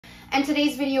and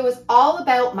today's video is all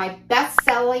about my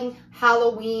best-selling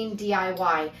Halloween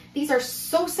DIY. These are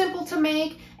so simple to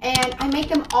make, and I make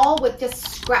them all with just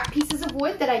scrap pieces of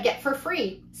wood that I get for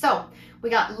free. So we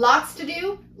got lots to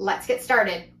do. Let's get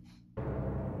started.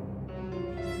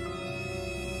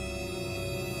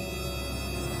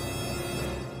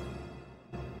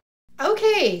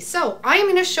 Okay, so I'm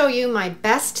going to show you my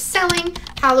best-selling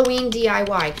Halloween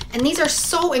DIY, and these are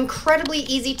so incredibly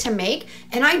easy to make,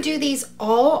 and I do these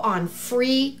all on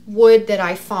free wood that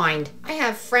I find. I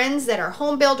have friends that are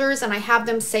home builders, and I have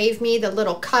them save me the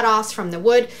little cut-offs from the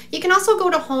wood. You can also go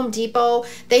to Home Depot.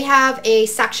 They have a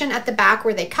section at the back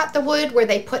where they cut the wood, where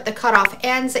they put the cut-off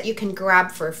ends that you can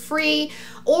grab for free,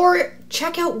 or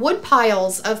check out wood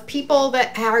piles of people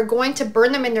that are going to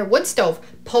burn them in their wood stove.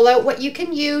 Pull out what you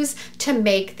can use to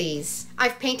make these.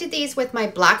 I've painted these with my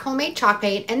black homemade chalk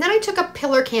paint, and then I took a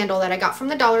pillar candle that I got from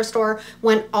the dollar store,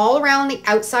 went all around the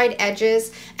outside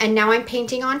edges, and now I'm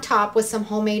painting on top with some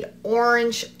homemade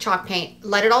orange chalk paint.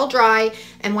 Let it all dry,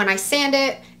 and when I sand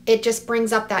it, it just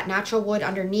brings up that natural wood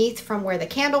underneath from where the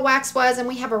candle wax was, and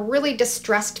we have a really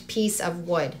distressed piece of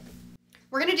wood.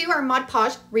 We're going to do our Mod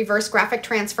Podge reverse graphic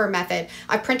transfer method.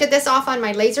 I printed this off on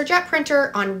my LaserJet printer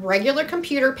on regular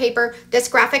computer paper. This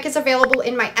graphic is available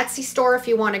in my Etsy store if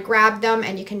you want to grab them,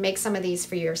 and you can make some of these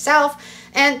for yourself.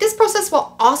 And this process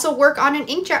will also work on an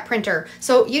inkjet printer.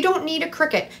 So you don't need a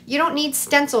Cricut. You don't need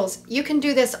stencils. You can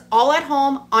do this all at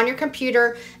home on your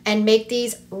computer and make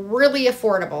these really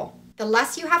affordable. The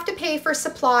less you have to pay for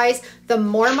supplies, the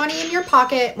more money in your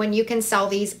pocket when you can sell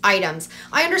these items.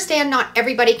 I understand not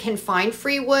everybody can find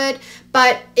free wood,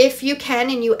 but if you can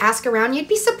and you ask around, you'd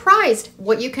be surprised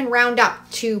what you can round up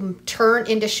to turn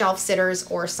into shelf sitters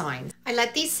or signs. I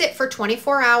let these sit for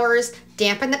 24 hours,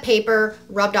 dampen the paper,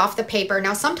 rubbed off the paper.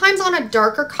 Now sometimes on a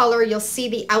darker color, you'll see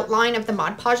the outline of the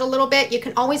Mod Podge a little bit. You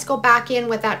can always go back in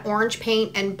with that orange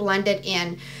paint and blend it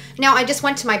in. Now I just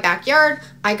went to my backyard,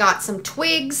 I got some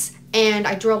twigs, and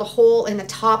I drilled a hole in the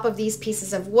top of these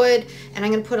pieces of wood, and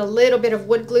I'm going to put a little bit of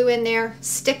wood glue in there,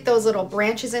 stick those little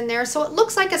branches in there so it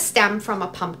looks like a stem from a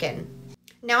pumpkin.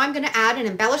 Now I'm going to add an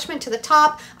embellishment to the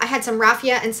top. I had some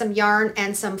raffia and some yarn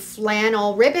and some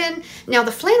flannel ribbon. Now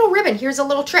the flannel ribbon, here's a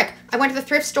little trick. I went to the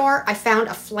thrift store, I found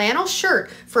a flannel shirt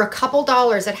for a couple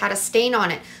dollars that had a stain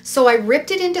on it. So I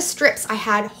ripped it into strips. I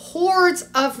had hordes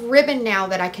of ribbon now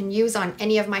that I can use on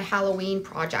any of my Halloween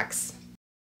projects.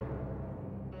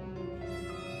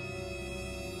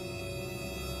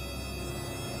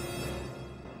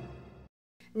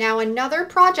 Now another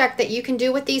project that you can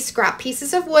do with these scrap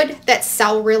pieces of wood that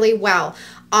sell really well.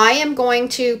 I am going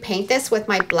to paint this with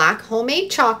my black homemade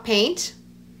chalk paint,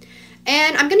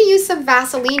 and I'm going to use some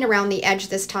Vaseline around the edge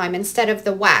this time instead of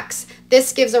the wax.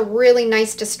 This gives a really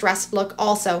nice distressed look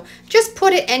also. Just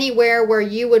put it anywhere where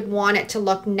you would want it to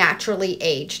look naturally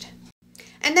aged.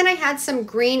 And then I had some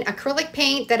green acrylic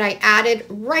paint that I added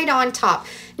right on top.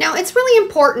 Now it's really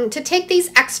important to take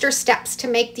these extra steps to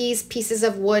make these pieces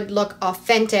of wood look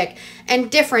authentic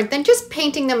and different than just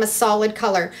painting them a solid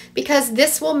color, because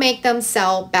this will make them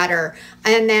sell better.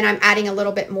 And then I'm adding a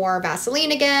little bit more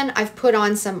Vaseline again. I've put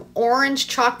on some orange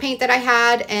chalk paint that I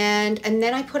had, and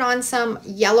then I put on some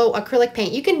yellow acrylic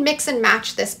paint. You can mix and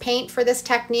match this paint for this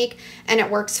technique, and it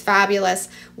works fabulous.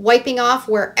 Wiping off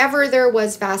wherever there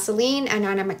was Vaseline, and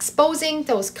then I'm exposing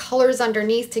those colors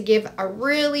underneath to give a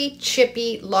really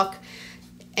chippy look,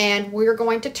 and we're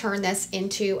going to turn this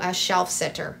into a shelf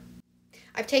sitter.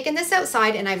 I've taken this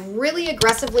outside and I've really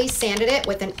aggressively sanded it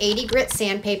with an 80 grit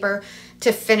sandpaper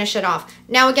to finish it off.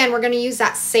 Now again, we're going to use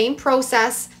that same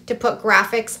process to put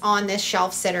graphics on this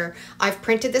shelf sitter. I've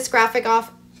printed this graphic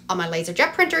off on my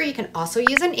LaserJet printer. You can also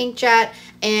use an inkjet,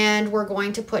 and we're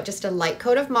going to put just a light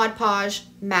coat of Mod Podge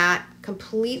matte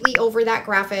completely over that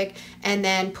graphic, and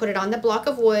then put it on the block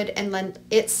of wood and let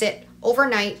it sit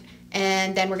overnight.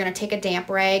 And then we're going to take a damp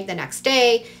rag the next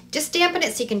day, just dampen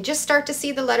it so you can just start to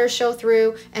see the letters show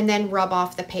through, and then rub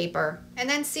off the paper. And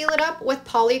then seal it up with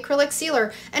polyacrylic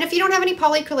sealer. And if you don't have any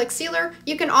polyacrylic sealer,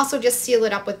 you can also just seal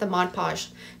it up with the Mod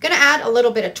Podge. Going to add a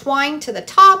little bit of twine to the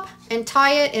top and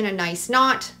tie it in a nice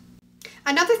knot.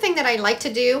 Another thing that I like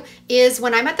to do is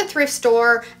when I'm at the thrift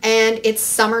store and it's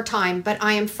summertime, but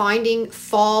I am finding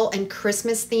fall and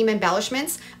Christmas theme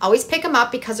embellishments, I always pick them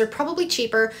up because they're probably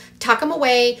cheaper, tuck them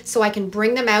away so I can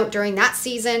bring them out during that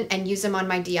season and use them on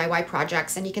my DIY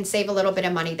projects, and you can save a little bit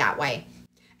of money that way.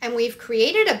 And we've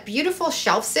created a beautiful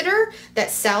shelf sitter that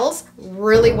sells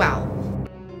really well.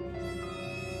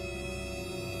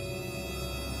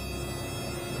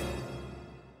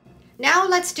 Now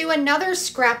let's do another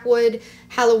scrap wood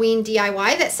Halloween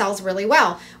DIY that sells really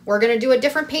well. We're going to do a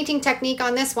different painting technique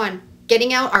on this one.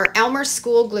 getting out our Elmer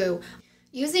School Glue.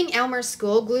 Using Elmer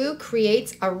School Glue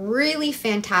creates a really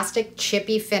fantastic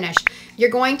chippy finish. You're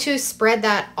going to spread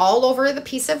that all over the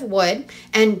piece of wood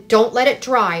and don't let it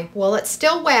dry. While it's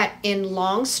still wet, in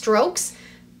long strokes,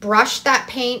 brush that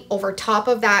paint over top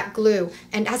of that glue.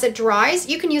 And as it dries,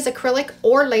 you can use acrylic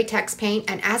or latex paint.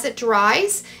 And as it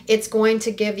dries, it's going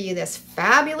to give you this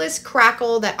fabulous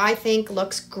crackle that I think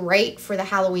looks great for the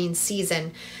Halloween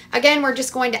season. Again, we're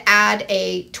just going to add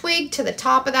a twig to the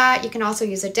top of that. You can also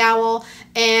use a dowel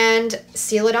and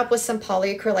seal it up with some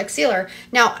polyacrylic sealer.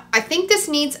 Now, I think this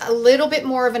needs a little bit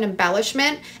more of an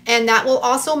embellishment, and that will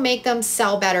also make them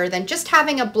sell better than just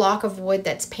having a block of wood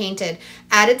that's painted.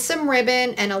 Added some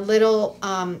ribbon and a little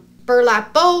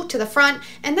burlap bow to the front,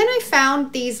 and then I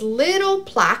found these little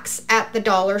plaques at the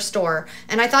dollar store,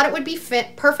 and I thought it would be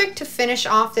perfect to finish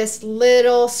off this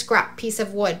little scrap piece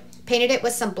of wood. Painted it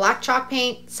with some black chalk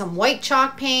paint, some white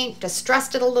chalk paint,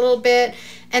 distressed it a little bit,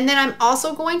 and then I'm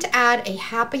also going to add a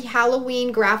Happy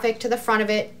Halloween graphic to the front of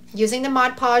it using the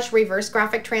Mod Podge reverse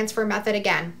graphic transfer method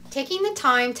again. Taking the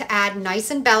time to add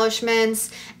nice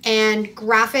embellishments and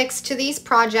graphics to these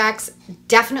projects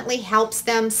definitely helps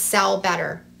them sell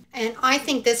better. And I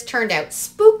think this turned out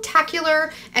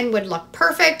spooktacular and would look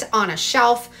perfect on a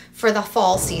shelf for the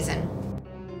fall season.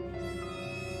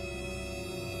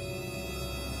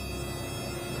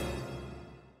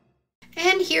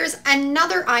 And here's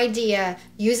another idea,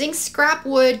 using scrap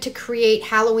wood to create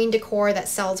Halloween decor that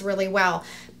sells really well.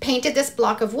 Painted this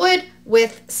block of wood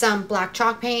with some black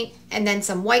chalk paint and then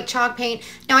some white chalk paint.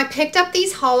 Now I picked up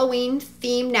these Halloween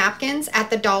themed napkins at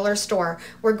the dollar store.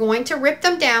 We're going to rip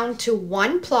them down to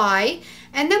 1 ply,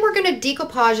 and then we're going to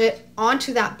decoupage it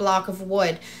onto that block of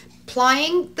wood,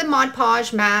 applying the Mod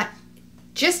Podge mat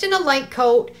just in a light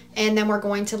coat, and then we're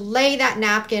going to lay that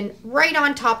napkin right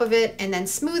on top of it and then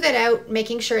smooth it out,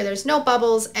 making sure there's no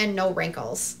bubbles and no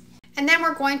wrinkles. And then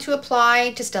we're going to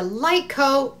apply just a light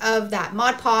coat of that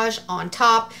Mod Podge on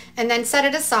top and then set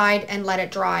it aside and let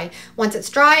it dry. Once it's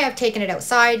dry, I've taken it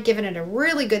outside, given it a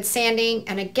really good sanding,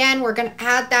 and again we're going to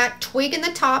add that twig in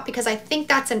the top because I think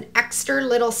that's an extra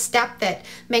little step that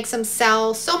makes them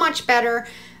sell so much better.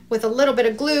 With a little bit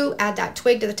of glue, add that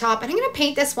twig to the top, and I'm going to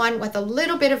paint this one with a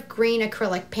little bit of green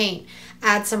acrylic paint.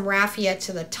 Add some raffia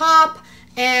to the top,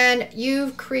 and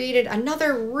you've created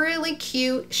another really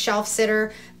cute shelf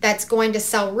sitter that's going to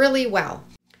sell really well.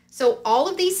 So all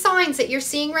of these signs that you're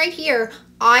seeing right here,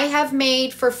 I have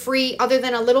made for free, other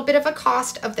than a little bit of a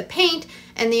cost of the paint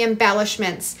and the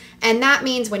embellishments. And that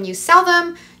means when you sell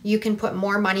them, you can put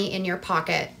more money in your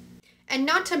pocket. And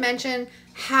not to mention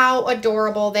how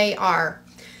adorable they are.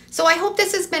 So I hope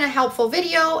this has been a helpful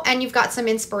video and you've got some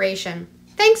inspiration.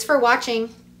 Thanks for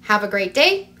watching. Have a great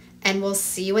day, and we'll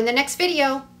see you in the next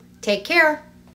video. Take care.